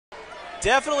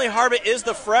Definitely Harbit is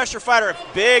the fresher fighter.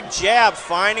 Big jab,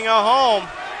 finding a home.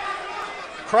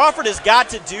 Crawford has got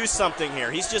to do something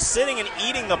here. He's just sitting and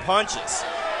eating the punches.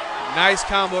 Nice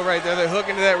combo right there. The hook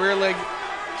into that rear leg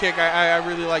kick. I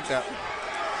really like that.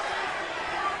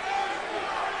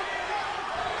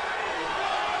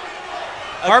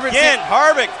 Again,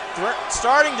 Harbit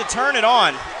starting to turn it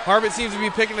on. Harbit seems to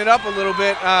be picking it up a little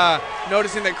bit,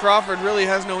 noticing that Crawford really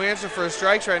has no answer for his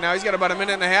strikes right now. He's got about a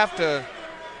minute and a half to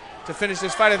finish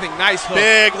this fight, I think. Nice hook.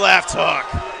 Big left hook.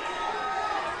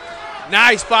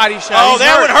 Nice body shot. Oh,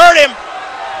 that would hurt him.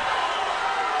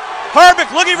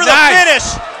 Harbit looking for the finish.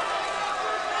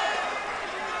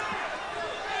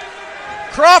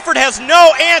 Crawford has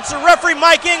no answer. Referee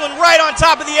Mike England right on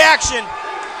top of the action.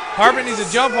 Harbit needs to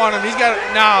jump on him. He's got it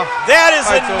now. That is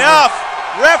enough.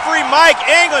 Referee Mike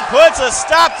England puts a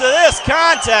stop to this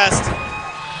contest.